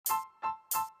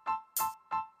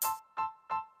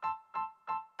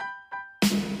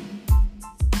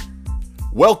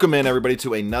Welcome in, everybody,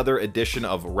 to another edition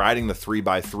of Riding the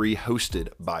 3x3, hosted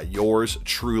by yours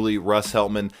truly, Russ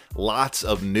Heltman. Lots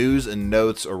of news and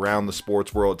notes around the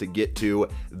sports world to get to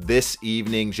this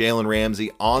evening. Jalen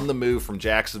Ramsey on the move from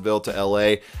Jacksonville to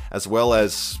LA, as well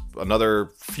as another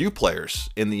few players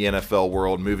in the NFL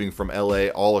world moving from LA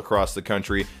all across the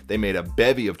country. They made a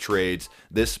bevy of trades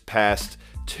this past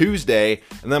Tuesday,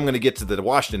 and then I'm going to get to the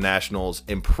Washington Nationals'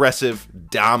 impressive,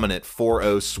 dominant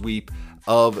 4-0 sweep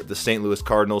of the St. Louis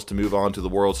Cardinals to move on to the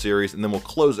World Series. And then we'll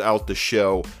close out the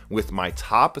show with my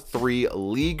top 3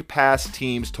 League Pass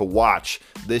teams to watch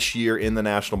this year in the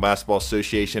National Basketball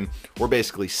Association. We're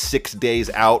basically 6 days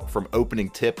out from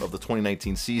opening tip of the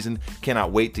 2019 season.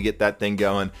 Cannot wait to get that thing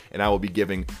going. And I will be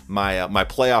giving my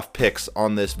playoff picks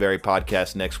on this very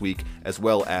podcast next week, as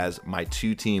well as my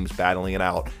 2 teams battling it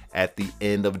out at the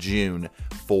end of June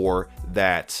for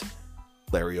that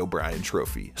Larry O'Brien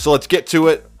trophy. So let's get to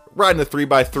it. Riding the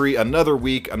 3x3, another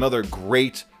week, another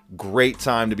great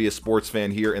time to be a sports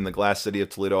fan here in the Glass City of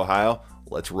Toledo, Ohio.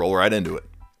 Let's roll right into it.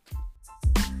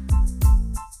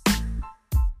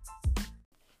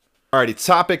 Alrighty,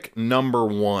 topic number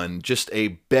 1, just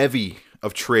a bevy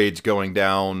of trades going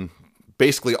down,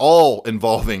 basically all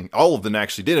of them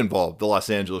actually did involve the Los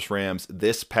Angeles Rams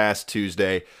this past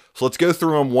Tuesday. So let's go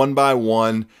through them one by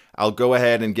one. I'll go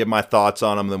ahead and give my thoughts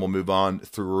on them, then we'll move on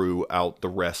throughout the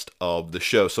rest of the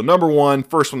show. So number 1,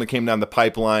 first one that came down the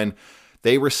pipeline,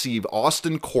 they receive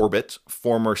Austin Corbett,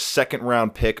 former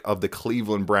second-round pick of the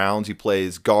Cleveland Browns. He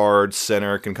plays guard,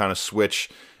 center, can kind of switch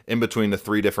in between the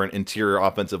 3 different interior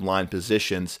offensive line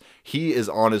positions. He is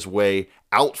on his way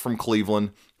out from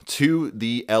Cleveland to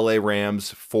the LA Rams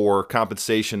for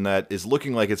compensation that is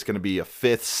looking like it's going to be a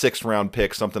 5th, 6th round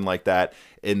pick, something like that,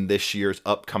 in this year's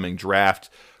upcoming draft.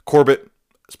 Corbett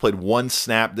has played 1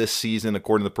 snap this season,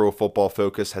 according to Pro Football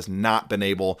Focus, has not been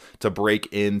able to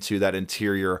break into that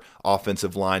interior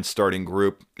offensive line starting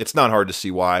group. It's not hard to see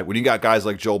why. When you got guys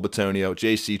like Joel Bitonio,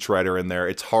 J.C. Treader in there,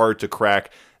 it's hard to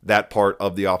crack that part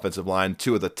of the offensive line.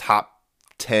 2 of the top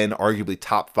 10, arguably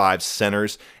top 5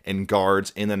 centers and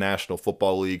guards in the National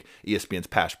Football League. ESPN's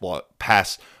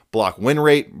pass block win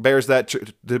rate bears that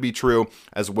to be true,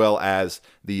 as well as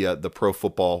the Pro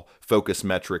Football Focus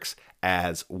metrics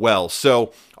as well.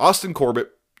 So Austin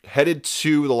Corbett headed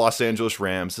to the Los Angeles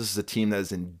Rams. This is a team that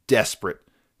is in desperate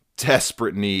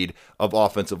need of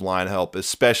offensive line help,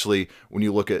 especially when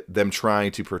you look at them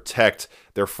trying to protect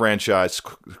their franchise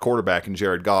quarterback in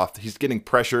Jared Goff. He's getting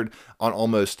pressured on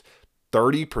almost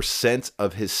 30%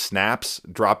 of his snaps,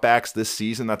 dropbacks this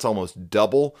season. That's almost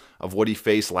double of what he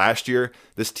faced last year.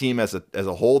 This team as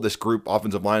a whole, this group,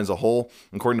 offensive line as a whole,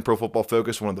 according to Pro Football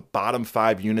Focus, one of the bottom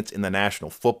 5 units in the National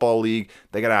Football League.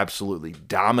 They got absolutely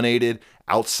dominated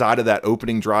outside of that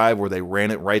opening drive where they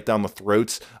ran it right down the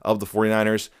throats of the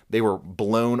 49ers. They were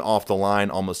blown off the line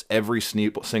almost every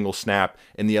single snap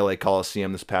in the LA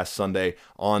Coliseum this past Sunday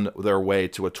on their way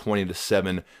to a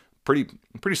 20-7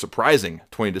 pretty surprising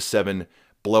 20-7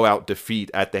 blowout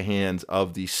defeat at the hands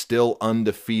of the still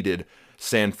undefeated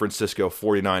San Francisco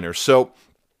 49ers. So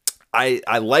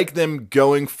I like them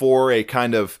going for a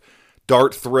kind of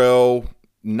dart throw,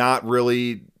 not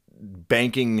really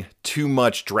banking too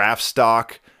much draft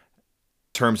stock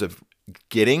in terms of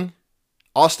getting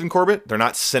Austin Corbett. They're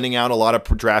not sending out a lot of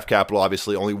draft capital,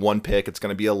 obviously only 1 pick. It's going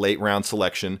to be a late round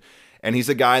selection. And he's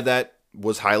a guy that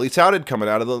was highly touted coming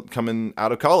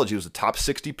out of college. He was a top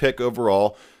 60 pick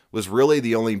overall, was really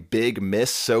the only big miss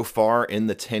so far in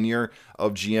the tenure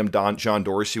of GM John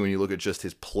Dorsey when you look at just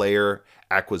his player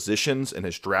acquisitions and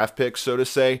his draft picks, so to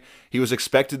say. He was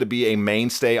expected to be a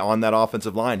mainstay on that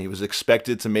offensive line. He was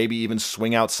expected to maybe even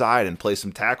swing outside and play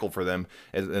some tackle for them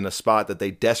in a spot that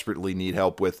they desperately need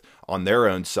help with on their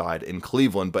own side in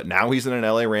Cleveland. But now he's in an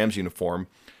LA Rams uniform.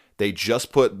 They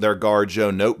just put their guard,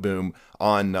 Joe Noteboom,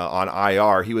 on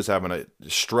IR. He was having a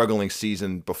struggling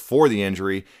season before the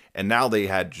injury, and now they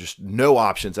had just no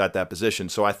options at that position.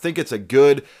 So I think it's a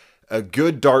good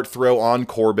dart throw on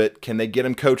Corbett. Can they get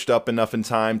him coached up enough in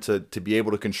time to be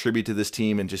able to contribute to this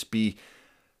team and just be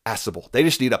passable? They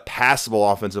just need a passable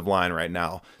offensive line right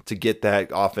now to get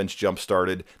that offense jump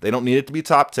started. They don't need it to be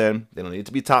top 10. They don't need it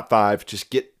to be top 5.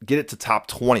 Just get it to top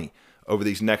 20 over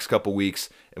these next couple weeks,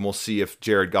 and we'll see if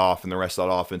Jared Goff and the rest of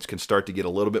that offense can start to get a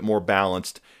little bit more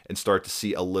balanced and start to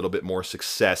see a little bit more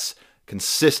success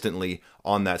consistently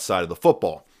on that side of the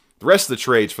football. The rest of the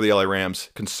trades for the LA Rams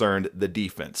concerned the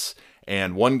defense,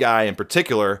 and one guy in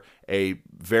particular, a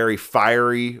very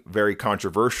fiery, very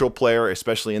controversial player,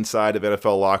 especially inside of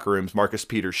NFL locker rooms. Marcus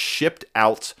Peters shipped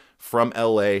out from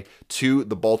LA to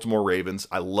the Baltimore Ravens.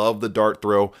 I love the dart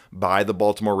throw by the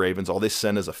Baltimore Ravens. All they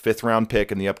send is a 5th-round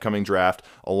pick in the upcoming draft,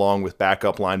 along with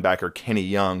backup linebacker Kenny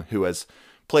Young, who has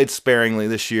played sparingly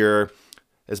this year,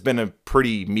 has been a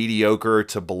pretty mediocre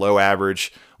to below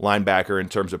average linebacker in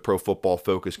terms of Pro Football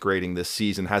Focus grading this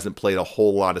season. Hasn't played a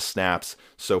whole lot of snaps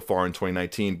so far in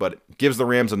 2019, but gives the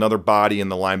Rams another body in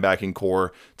the linebacking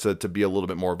core to be a little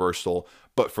bit more versatile.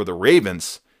 But for the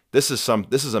Ravens, this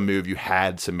is a move you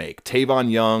had to make. Tavon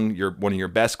Young, one of your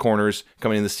best corners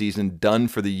coming in the season, done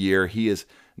for the year. He is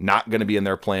not going to be in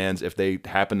their plans if they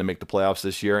happen to make the playoffs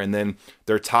this year. And then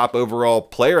their top overall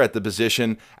player at the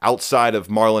position, outside of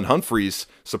Marlon Humphrey's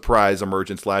surprise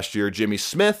emergence last year, Jimmy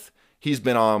Smith, he's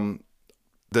been on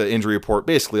the injury report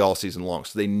basically all season long.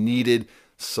 So they needed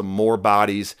some more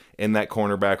bodies in that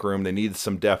cornerback room. They needed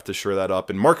some depth to shore that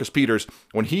up. And Marcus Peters,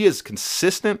 when he is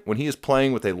consistent, when he is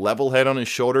playing with a level head on his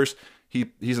shoulders,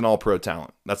 he's an all-pro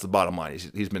talent. That's the bottom line.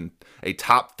 He's been a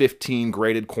top 15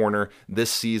 graded corner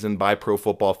this season by Pro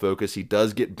Football Focus. He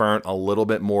does get burnt a little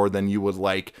bit more than you would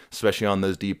like, especially on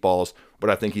those deep balls,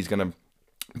 but I think he's going to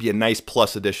be a nice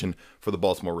plus addition for the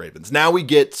Baltimore Ravens. Now we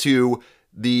get to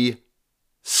the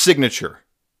signature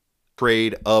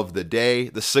trade of the day,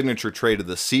 the signature trade of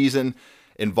the season,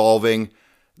 involving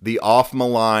the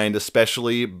off-maligned,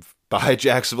 especially by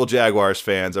Jacksonville Jaguars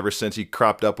fans ever since he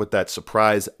cropped up with that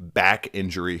surprise back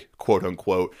injury, quote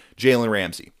unquote, Jalen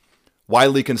Ramsey.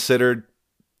 Widely considered,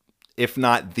 if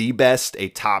not the best, a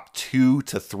top 2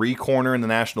 to 3 corner in the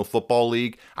National Football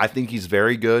League. I think he's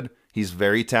very good. He's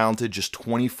very talented, just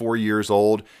 24 years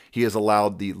old. He has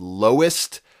allowed the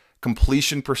lowest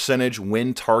completion percentage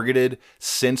when targeted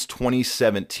since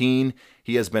 2017.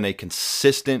 He has been a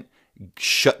consistent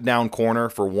shutdown corner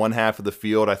for one half of the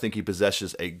field. I think he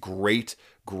possesses a great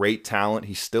talent.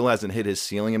 He still hasn't hit his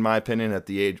ceiling, in my opinion, at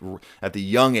the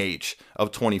young age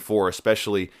of 24,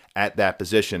 especially at that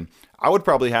position. I would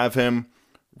probably have him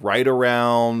right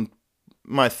around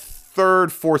my 3rd,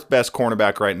 4th best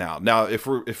cornerback right now. Now,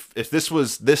 if this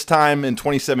was this time in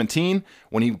 2017,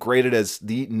 when he graded as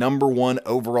the number 1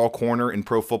 overall corner in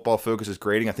Pro Football Focus's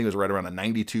grading, I think it was right around a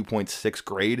 92.6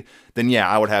 grade, then yeah,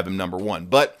 I would have him number 1.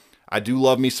 But I do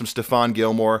love me some Stephon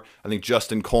Gilmore. I think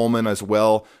Justin Coleman as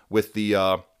well with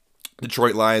the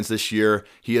Detroit Lions this year.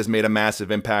 He has made a massive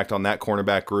impact on that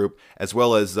cornerback group, as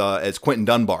well as Quentin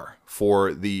Dunbar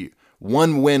for the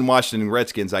 1-win Washington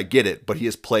Redskins. I get it, but he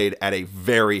has played at a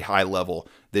very high level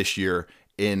this year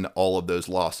in all of those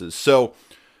losses. So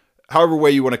however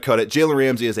way you want to cut it, Jalen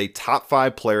Ramsey is a top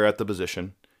 5 player at the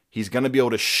position. He's going to be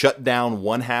able to shut down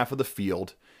one half of the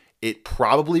field. It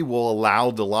probably will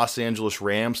allow the Los Angeles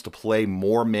Rams to play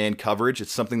more man coverage.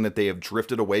 It's something that they have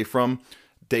drifted away from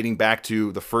dating back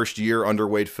to the first year under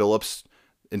Wade Phillips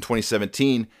in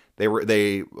 2017.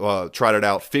 They trotted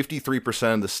out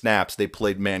 53% of the snaps they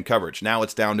played man coverage. Now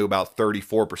it's down to about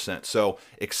 34%. So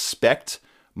expect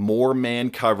more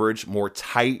man coverage, more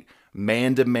tight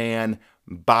man-to-man,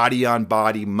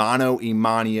 body-on-body,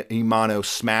 mano-a-mano,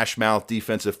 smash-mouth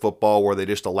defensive football where they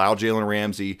just allow Jalen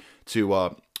Ramsey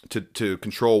to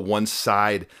control one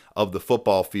side of the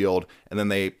football field. And then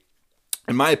they,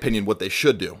 in my opinion, what they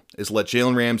should do is let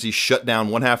Jalen Ramsey shut down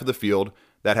one half of the field,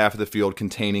 that half of the field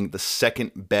containing the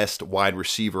 2nd best wide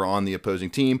receiver on the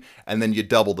opposing team, and then you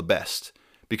double the best.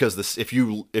 Because if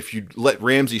you let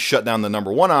Ramsey shut down the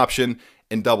number 1 option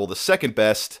and double the 2nd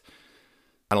best,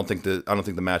 I don't think the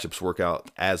matchups work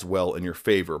out as well in your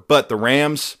favor. But the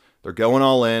Rams, they're going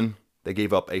all in. They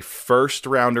gave up a 1st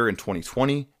rounder in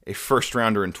 2020, a 1st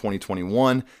rounder in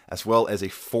 2021, as well as a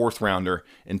 4th rounder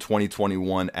in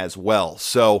 2021 as well.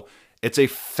 So it's a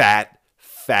fat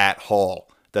haul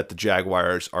that the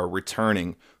Jaguars are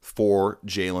returning for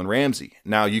Jalen Ramsey.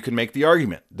 Now, you can make the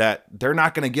argument that they're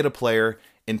not going to get a player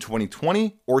in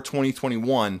 2020 or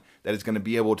 2021 that is going to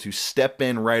be able to step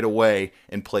in right away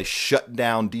and play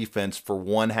shutdown defense for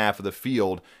one half of the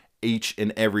field each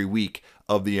and every week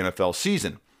of the NFL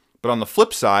season. But on the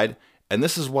flip side, and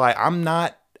this is why I'm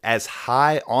not as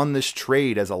high on this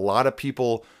trade as a lot of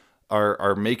people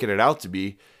are making it out to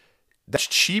be, that's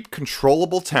cheap,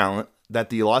 controllable talent that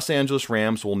the Los Angeles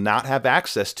Rams will not have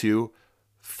access to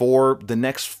for the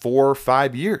next 4 or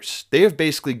 5 years. They have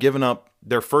basically given up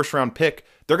their 1st round pick.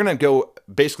 They're going to go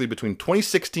basically between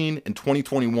 2016 and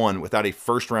 2021 without a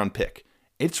 1st round pick.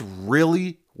 It's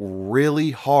really,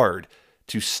 really hard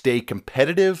to stay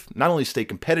competitive, not only stay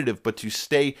competitive, but to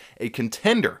stay a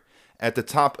contender at the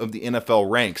top of the NFL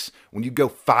ranks when you go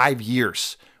 5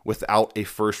 years without a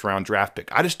first-round draft pick.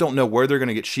 I just don't know where they're going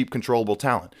to get cheap, controllable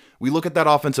talent. We look at that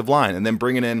offensive line and then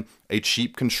bringing in a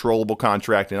cheap, controllable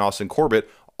contract in Austin Corbett,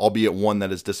 albeit one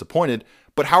that is disappointed.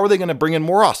 But how are they going to bring in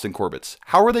more Austin Corbett's?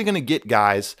 How are they going to get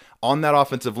guys on that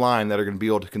offensive line that are going to be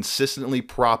able to consistently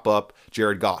prop up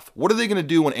Jared Goff? What are they going to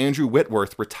do when Andrew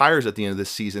Whitworth retires at the end of this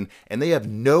season and they have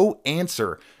no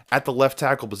answer at the left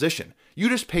tackle position? You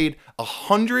just paid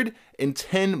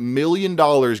 $110 million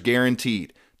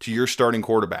guaranteed to your starting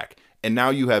quarterback, and now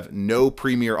you have no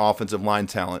premier offensive line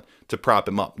talent to prop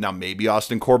him up. Now, maybe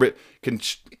Austin Corbett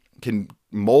can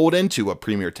mold into a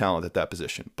premier talent at that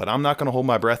position, but I'm not going to hold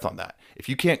my breath on that. If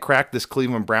you can't crack this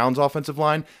Cleveland Browns offensive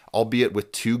line, albeit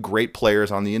with two great players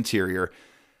on the interior,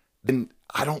 then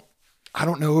I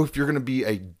don't know if you're going to be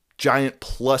a giant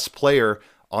plus player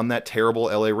on that terrible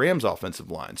LA Rams offensive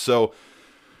line. So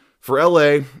for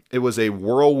LA, it was a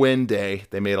whirlwind day.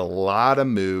 They made a lot of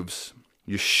moves.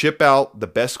 You ship out the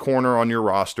best corner on your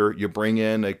roster. You bring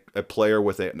in a player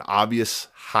with an obvious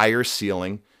higher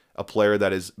ceiling, a player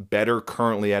that is better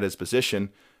currently at his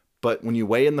position. But when you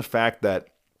weigh in the fact that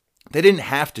they didn't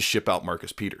have to ship out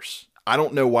Marcus Peters, I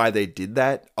don't know why they did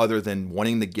that other than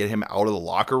wanting to get him out of the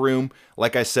locker room.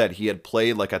 Like I said, he had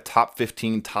played like a top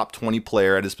 15, top 20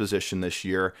 player at his position this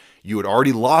year. You had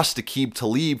already lost Aqib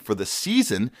Talib for the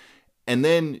season, and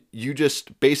then you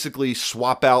just basically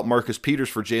swap out Marcus Peters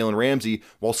for Jalen Ramsey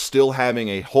while still having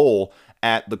a hole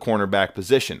at the cornerback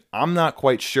position. I'm not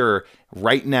quite sure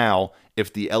right now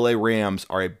if the LA Rams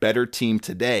are a better team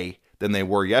today than they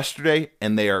were yesterday,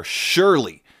 and they are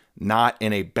surely not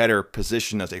in a better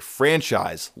position as a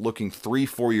franchise looking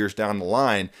 3-4 years down the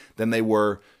line than they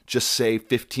were just say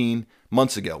 15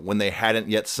 months ago when they hadn't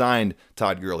yet signed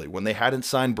Todd Gurley, when they hadn't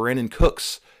signed Brandon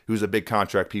Cooks, who's a big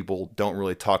contract people don't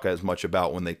really talk as much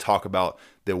about when they talk about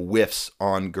the whiffs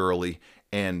on Gurley,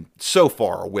 and so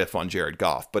far a whiff on Jared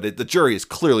Goff. But the jury is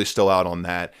clearly still out on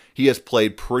that. He has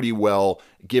played pretty well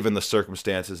given the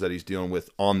circumstances that he's dealing with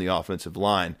on the offensive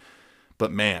line.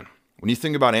 But man, when you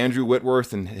think about Andrew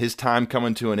Whitworth and his time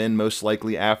coming to an end most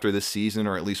likely after this season,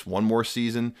 or at least one more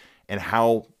season, and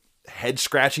how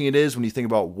head-scratching it is when you think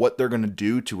about what they're going to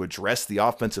do to address the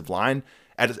offensive line,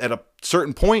 at a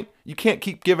certain point, you can't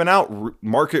keep giving out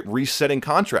market resetting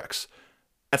contracts.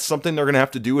 That's something they're going to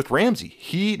have to do with Ramsey.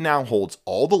 He now holds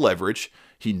all the leverage.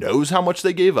 He knows how much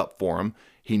they gave up for him.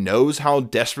 He knows how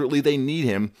desperately they need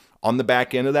him on the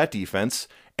back end of that defense,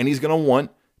 and he's going to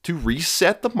want to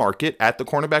reset the market at the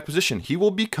cornerback position. He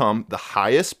will become the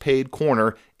highest paid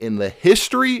corner in the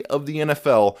history of the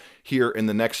NFL here in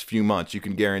the next few months. You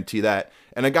can guarantee that.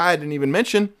 And a guy I didn't even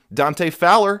mention, Dante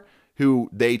Fowler, who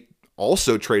they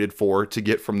also traded for to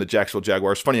get from the Jacksonville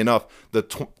Jaguars. Funny enough, the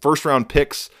first round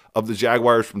picks of the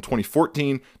Jaguars from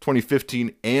 2014,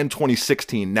 2015, and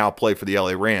 2016 now play for the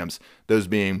LA Rams. Those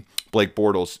being Blake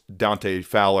Bortles, Dante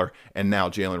Fowler, and now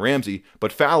Jalen Ramsey.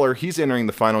 But Fowler, he's entering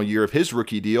the final year of his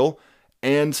rookie deal,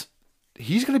 and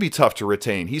he's going to be tough to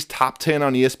retain. He's top 10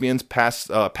 on ESPN's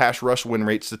pass rush win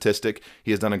rate statistic.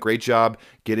 He has done a great job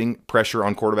getting pressure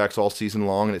on quarterbacks all season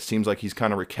long, and it seems like he's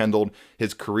kind of rekindled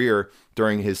his career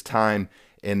during his time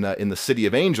in the City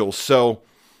of Angels. So,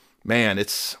 man,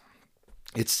 it's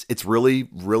really,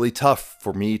 really tough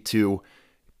for me to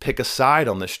pick a side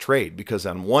on this trade, because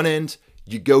on one end,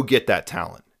 you go get that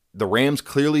talent. The Rams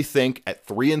clearly think at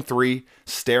 3-3,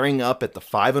 staring up at the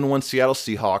 5-1 Seattle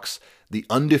Seahawks, the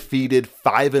undefeated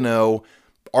 5-0,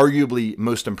 arguably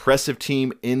most impressive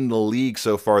team in the league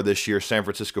so far this year, San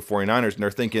Francisco 49ers. And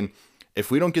they're thinking,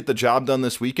 if we don't get the job done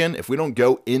this weekend, if we don't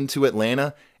go into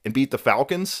Atlanta and beat the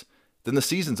Falcons, then the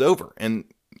season's over. And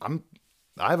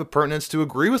I have a pertinence to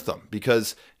agree with them,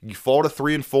 because you fall to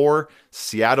 3-4.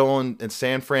 Seattle and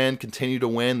San Fran continue to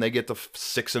win. They get the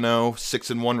 6-0,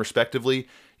 6-1 respectively.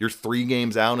 You're 3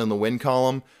 games out in the win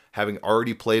column, having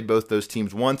already played both those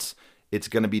teams once. It's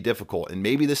going to be difficult. And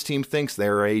maybe this team thinks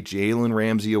they're a Jalen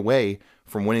Ramsey away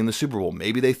from winning the Super Bowl.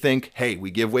 Maybe they think, hey,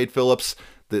 we give Wade Phillips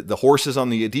the horses on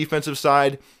the defensive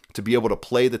side to be able to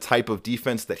play the type of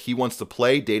defense that he wants to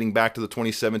play, dating back to the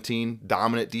 2017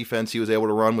 dominant defense he was able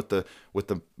to run with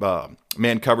the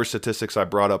man coverage statistics I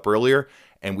brought up earlier.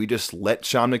 And we just let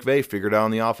Sean McVay figure it out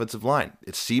on the offensive line.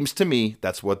 It seems to me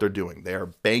that's what they're doing. They are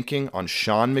banking on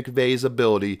Sean McVay's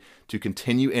ability to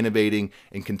continue innovating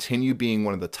and continue being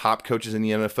one of the top coaches in the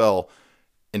NFL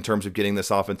in terms of getting this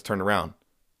offense turned around.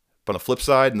 But on the flip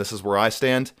side, and this is where I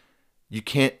stand, you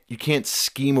can't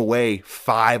scheme away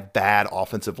 5 bad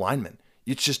offensive linemen.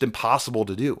 It's just impossible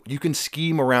to do. You can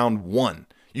scheme around 1.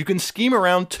 You can scheme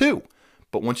around 2.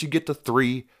 But once you get to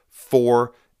 3,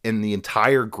 4 in the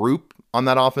entire group on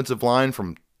that offensive line,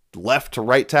 from left to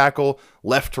right tackle,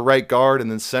 left to right guard, and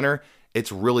then center,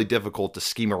 it's really difficult to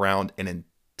scheme around an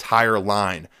entire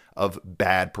line of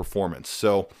bad performance.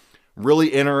 So really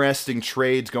interesting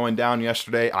trades going down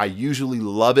yesterday. I usually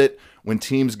love it when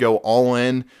teams go all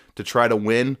in to try to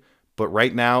win, but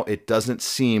right now it doesn't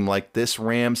seem like this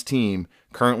Rams team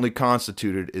currently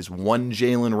constituted is one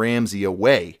Jalen Ramsey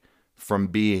away from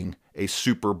being a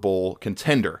Super Bowl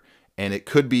contender. And it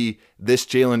could be this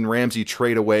Jalen Ramsey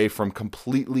trade away from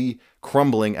completely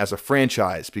crumbling as a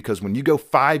franchise, because when you go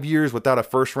 5 years without a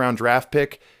first-round draft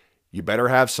pick, you better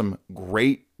have some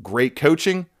great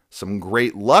coaching, some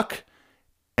great luck,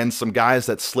 and some guys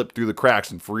that slip through the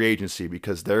cracks in free agency,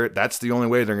 because that's the only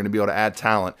way they're going to be able to add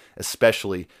talent,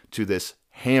 especially to this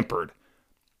hampered,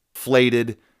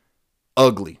 flated,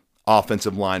 ugly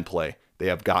offensive line play they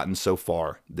have gotten so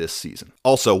far this season.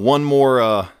 Also, one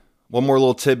more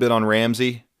little tidbit on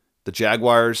Ramsey. The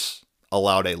Jaguars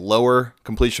allowed a lower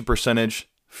completion percentage,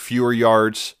 fewer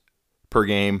yards per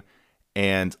game,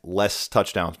 and less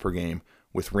touchdowns per game,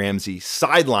 with Ramsey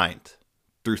sidelined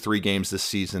through 3 games this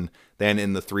season than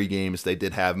in the 3 games they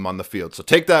did have him on the field. So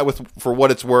take that for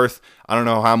what it's worth. I don't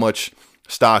know how much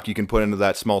stock you can put into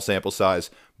that small sample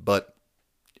size, but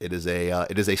it is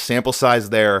a sample size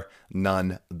there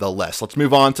nonetheless. Let's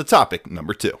move on to topic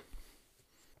number 2.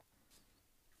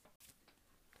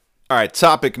 All right,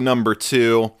 topic number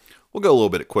 2. We'll go a little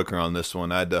bit quicker on this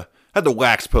one. I had to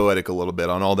wax poetic a little bit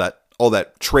on all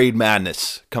that trade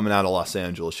madness coming out of Los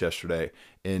Angeles yesterday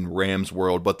in Rams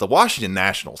world. But the Washington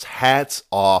Nationals, hats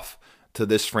off to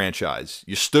this franchise.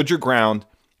 You stood your ground.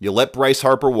 You let Bryce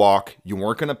Harper walk. You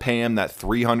weren't going to pay him that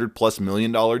 $300+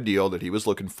 million deal that he was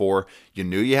looking for. You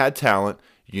knew you had talent.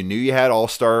 You knew you had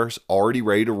all-stars already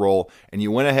ready to roll, and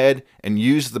you went ahead and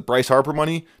used the Bryce Harper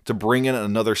money to bring in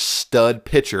another stud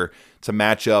pitcher to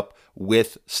match up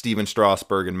with Steven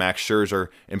Strasburg and Max Scherzer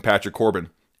and Patrick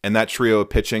Corbin. And that trio of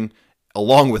pitching,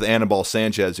 along with Anibal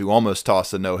Sanchez, who almost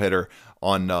tossed a no-hitter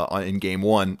in Game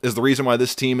 1, is the reason why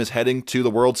this team is heading to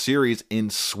the World Series in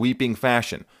sweeping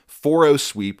fashion. 4-0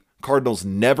 sweep. Cardinals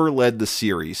never led the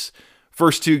series.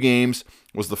 First 2 games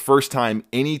was the first time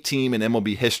any team in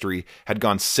MLB history had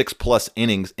gone 6+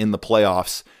 innings in the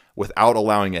playoffs without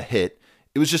allowing a hit.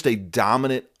 It was just a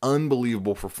dominant,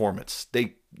 unbelievable performance.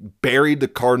 They buried the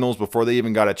Cardinals before they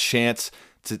even got a chance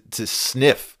to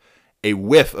sniff a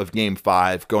whiff of Game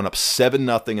 5, going up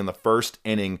 7-0 in the first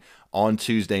inning on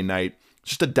Tuesday night.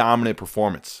 Just a dominant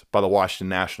performance by the Washington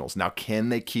Nationals. Now, can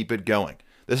they keep it going?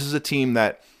 This is a team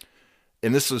that,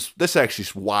 and this actually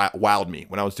wowed me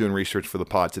when I was doing research for the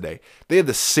pod today. They had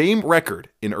the same record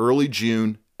in early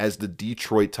June as the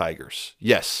Detroit Tigers.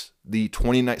 Yes, the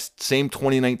same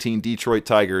 2019 Detroit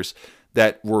Tigers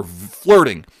that were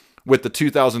flirting with the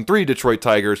 2003 Detroit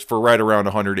Tigers for right around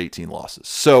 118 losses.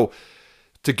 So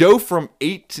to go from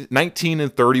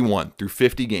 19-31 through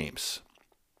 50 games,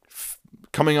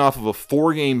 coming off of a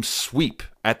 4-game sweep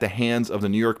at the hands of the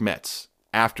New York Mets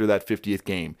after that 50th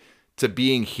game, to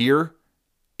being here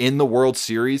in the World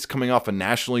Series, coming off a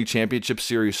National League Championship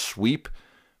Series sweep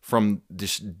from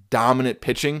this dominant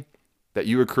pitching that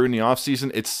you accrued in the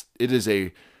offseason, it's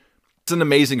an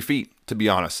amazing feat, to be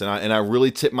honest. And I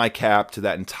really tip my cap to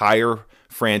that entire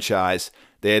franchise.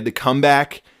 They had to come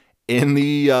back in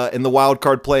the wild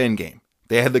card play-in game.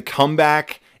 They had to come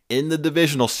back in the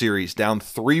divisional series down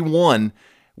 3-1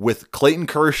 with Clayton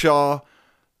Kershaw,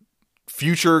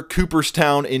 future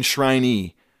Cooperstown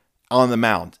enshrinee, on the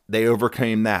mound. They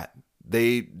overcame that.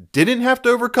 They didn't have to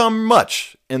overcome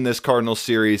much in this Cardinals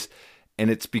series, and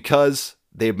it's because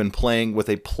they've been playing with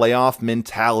a playoff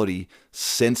mentality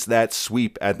since that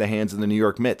sweep at the hands of the New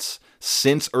York Mets.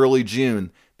 Since early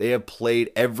June, they have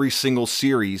played every single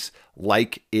series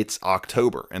like it's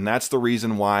October, and that's the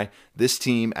reason why this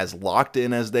team, as locked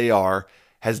in as they are,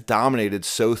 has dominated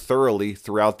so thoroughly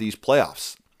throughout these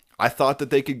playoffs. I thought that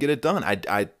they could get it done.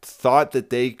 I thought that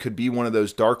they could be one of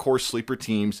those dark horse sleeper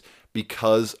teams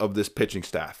because of this pitching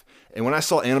staff. And when I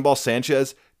saw Anibal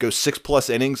Sanchez go 6+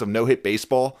 innings of no-hit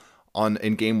baseball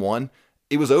in Game 1,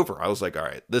 it was over. I was like, all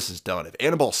right, this is done. If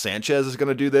Anibal Sanchez is going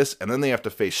to do this, and then they have to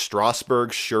face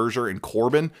Strasburg, Scherzer, and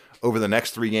Corbin over the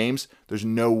next 3 games, there's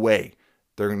no way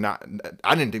they're not.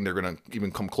 I didn't think they're going to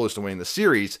even come close to winning the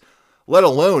series, let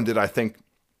alone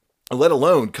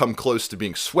come close to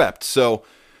being swept. So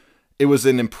it was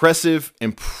an impressive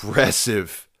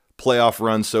playoff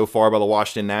run so far by the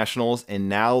Washington Nationals, and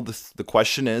now the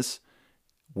question is,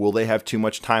 will they have too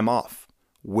much time off?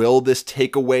 Will this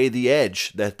take away the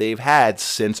edge that they've had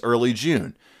since early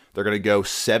June? They're going to go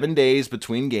 7 days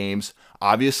between games.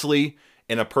 Obviously,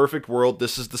 in a perfect world,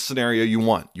 this is the scenario you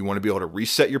want. You want to be able to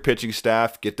reset your pitching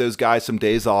staff, get those guys some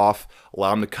days off,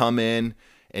 allow them to come in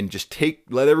and just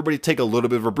let everybody take a little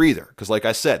bit of a breather. Because like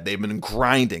I said, they've been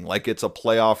grinding like it's a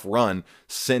playoff run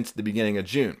since the beginning of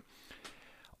June.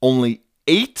 Only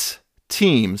 8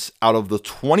 teams out of the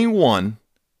 21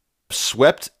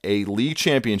 swept a league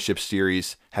championship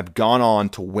series have gone on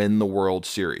to win the World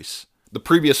Series. The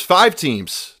previous 5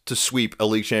 teams to sweep a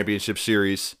league championship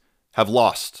series have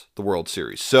lost the World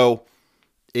Series. So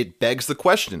it begs the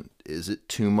question, is it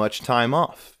too much time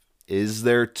off? Is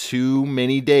there too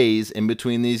many days in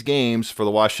between these games for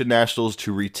the Washington Nationals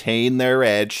to retain their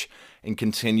edge and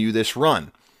continue this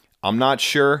run? I'm not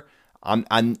sure.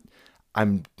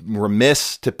 I'm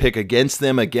remiss to pick against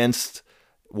them, against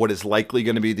what is likely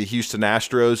going to be the Houston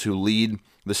Astros, who lead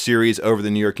the series over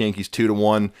the New York Yankees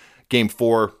 2-1. Game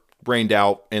 4 rained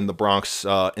out in the Bronx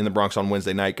on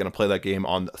Wednesday night. Going to play that game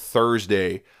on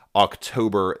Thursday,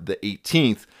 October the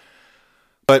 18th.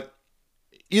 But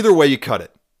either way you cut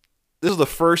it, this is the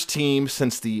first team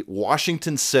since the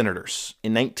Washington Senators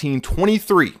in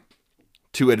 1923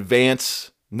 to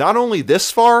advance not only this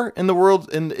far in the world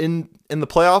in the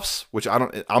playoffs, which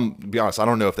I'm to be honest, I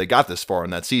don't know if they got this far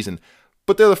in that season,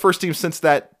 but they're the first team since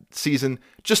that season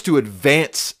just to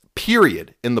advance,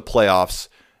 period, in the playoffs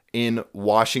in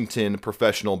Washington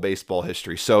professional baseball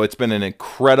history. So it's been an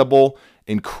incredible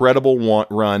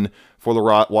run for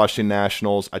the Washington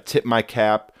Nationals. I tip my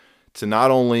cap to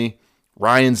not only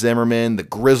Ryan Zimmerman, the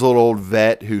grizzled old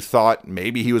vet who thought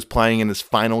maybe he was playing in his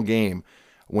final game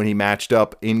when he matched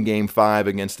up in Game 5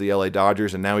 against the LA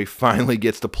Dodgers, and now he finally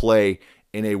gets to play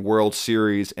in a World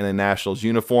Series in a Nationals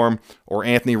uniform, or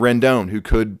Anthony Rendon,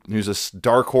 who's a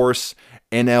dark horse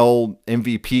NL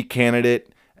MVP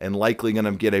candidate and likely going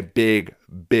to get a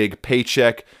big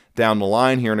paycheck down the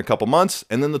line here in a couple months.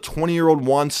 And then the 20-year-old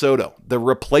Juan Soto, the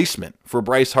replacement for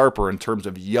Bryce Harper in terms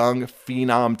of young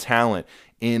phenom talent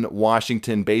in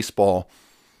Washington baseball.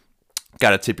 Got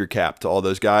to tip your cap to all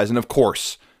those guys. And of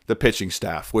course, the pitching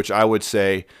staff, which I would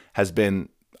say has been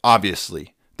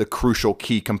obviously the crucial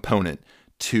key component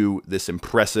to this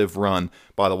impressive run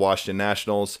by the Washington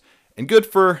Nationals. And good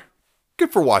for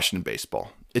Washington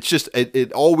baseball. It's just,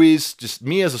 it always, just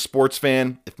me as a sports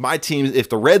fan, if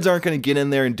the Reds aren't going to get in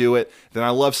there and do it, then I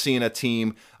love seeing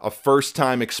a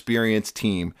first-time experienced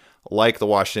team like the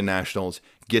Washington Nationals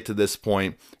get to this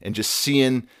point, and just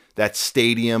seeing that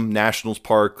stadium, Nationals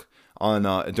Park,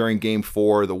 during Game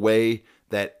 4, the way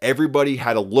that everybody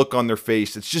had a look on their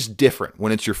face. It's just different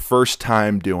when it's your first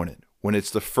time doing it, when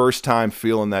it's the first time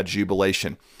feeling that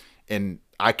jubilation. And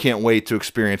I can't wait to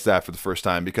experience that for the first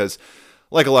time because,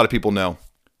 like a lot of people know,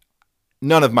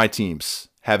 none of my teams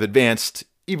have advanced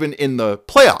even in the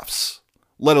playoffs,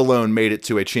 let alone made it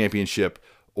to a championship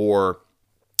or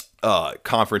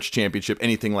conference championship,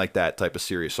 anything like that type of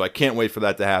series. So I can't wait for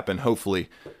that to happen. Hopefully,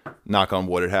 knock on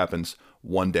wood, it happens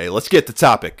one day. Let's get to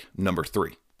topic number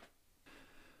 3.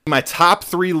 My top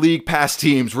 3 League Pass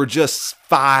teams were just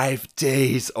 5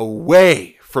 days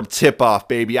away from tip-off,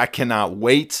 baby. I cannot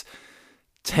wait.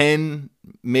 10,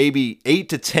 maybe 8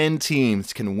 to 10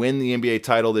 teams can win the NBA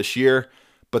title this year,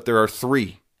 but there are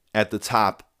 3 at the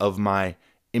top of my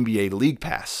NBA League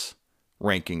Pass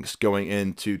rankings going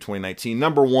into 2019.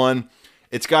 Number 1,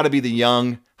 it's got to be the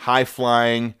young,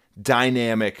 high-flying,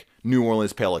 dynamic New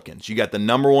Orleans Pelicans. You got the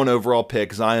number 1 overall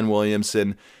pick, Zion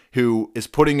Williamson, who is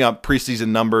putting up preseason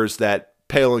numbers that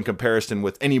pale in comparison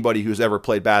with anybody who's ever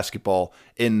played basketball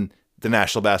in the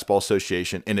National Basketball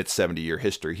Association in its 70-year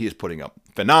history. He is putting up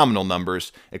phenomenal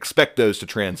numbers. Expect those to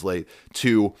translate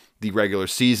to the regular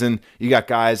season. You got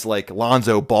guys like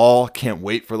Lonzo Ball. Can't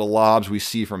wait for the lobs we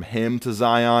see from him to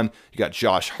Zion. You got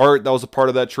Josh Hart. That was a part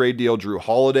of that trade deal. Drew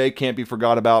Holiday can't be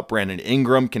forgot about. Brandon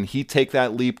Ingram. Can he take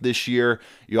that leap this year?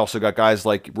 You also got guys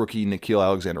like rookie Nickeil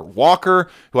Alexander-Walker,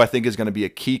 who I think is going to be a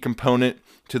key component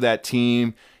to that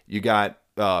team. You got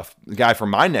the guy from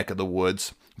my neck of the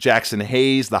woods, Jackson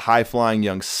Hayes, the high-flying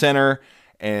young center,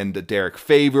 and Derek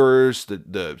Favors,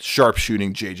 the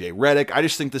sharp-shooting J.J. Redick. I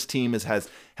just think this team has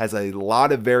a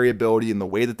lot of variability in the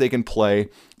way that they can play,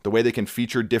 the way they can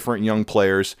feature different young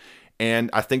players, and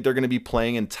I think they're going to be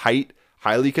playing in tight,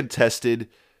 highly contested,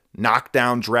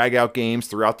 knockdown, drag-out games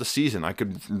throughout the season. I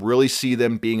could really see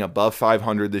them being above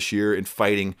 500 this year and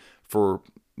fighting for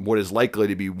what is likely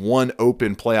to be one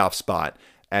open playoff spot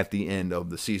at the end of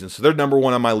the season. So they're number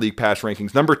 1 on my League Pass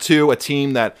rankings. Number 2, a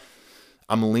team that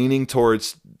I'm leaning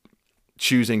towards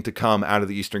choosing to come out of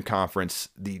the Eastern Conference,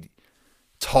 the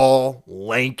tall,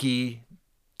 lanky,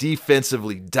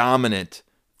 defensively dominant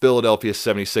Philadelphia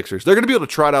 76ers. They're going to be able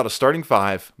to trot out a starting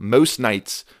 5 most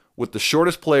nights, with the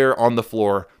shortest player on the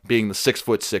floor being the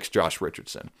 6'6" Josh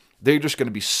Richardson. They're just going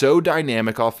to be so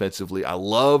dynamic offensively. I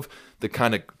love the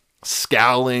kind of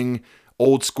scowling,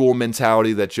 old school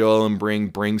mentality that Joel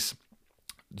Embiid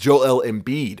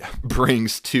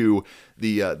brings to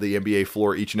the NBA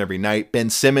floor each and every night. Ben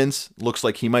Simmons looks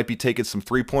like he might be taking some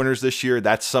three-pointers this year.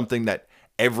 That's something that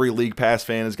every League Pass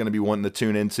fan is going to be wanting to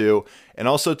tune into. And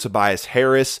also Tobias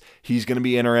Harris, he's going to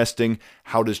be interesting.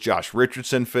 How does Josh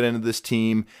Richardson fit into this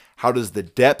team? How does the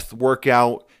depth work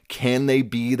out? Can they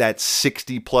be that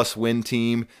 60-plus win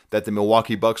team that the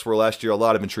Milwaukee Bucks were last year? A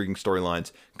lot of intriguing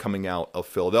storylines coming out of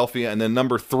Philadelphia. And then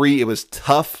number 3, it was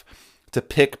tough to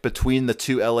pick between the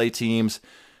two LA teams.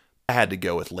 I had to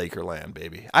go with Lakerland,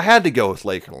 baby. I had to go with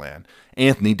Lakerland.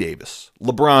 Anthony Davis,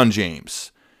 LeBron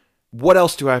James. What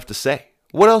else do I have to say?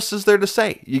 What else is there to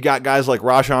say? You got guys like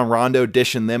Rajon Rondo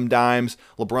dishing them dimes.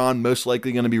 LeBron most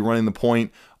likely going to be running the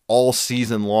point all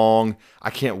season long. I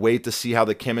can't wait to see how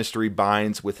the chemistry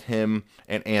binds with him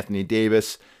and Anthony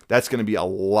Davis. That's going to be a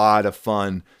lot of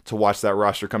fun to watch that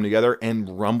roster come together.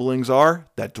 And rumblings are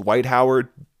that Dwight Howard,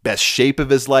 best shape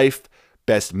of his life,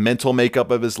 best mental makeup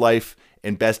of his life,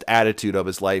 and best attitude of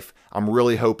his life. I'm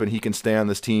really hoping he can stay on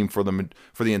this team for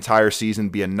the entire season,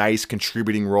 be a nice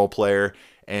contributing role player,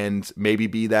 and maybe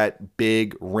be that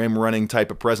big rim running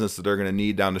type of presence that they're going to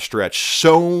need down the stretch.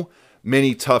 So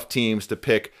many tough teams to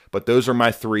pick, but those are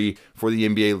my 3 for the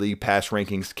NBA League Pass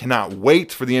rankings. Cannot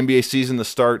wait for the NBA season to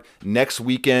start next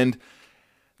weekend.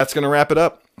 That's going to wrap it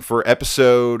up for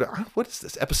episode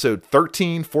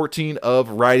 13, 14 of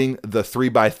Writing the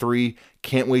 3x3.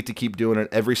 Can't wait to keep doing it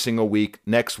every single week.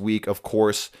 Next week, of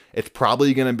course, it's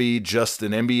probably going to be just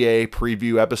an NBA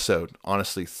preview episode.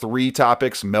 Honestly, 3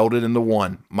 topics melded into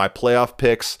one. My playoff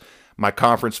picks, my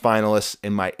conference finalists,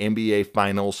 and my NBA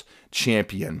Finals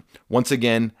champion. Once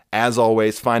again, as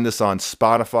always, find us on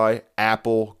Spotify,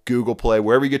 Apple, Google Play,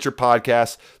 wherever you get your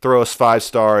podcasts. Throw us 5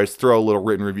 stars, throw a little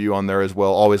written review on there as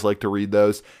well. Always like to read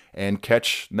those. And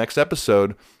catch next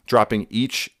episode, dropping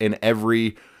each and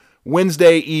every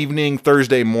Wednesday evening,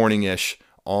 Thursday morning-ish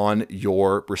on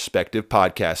your respective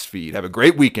podcast feed. Have a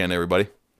great weekend, everybody.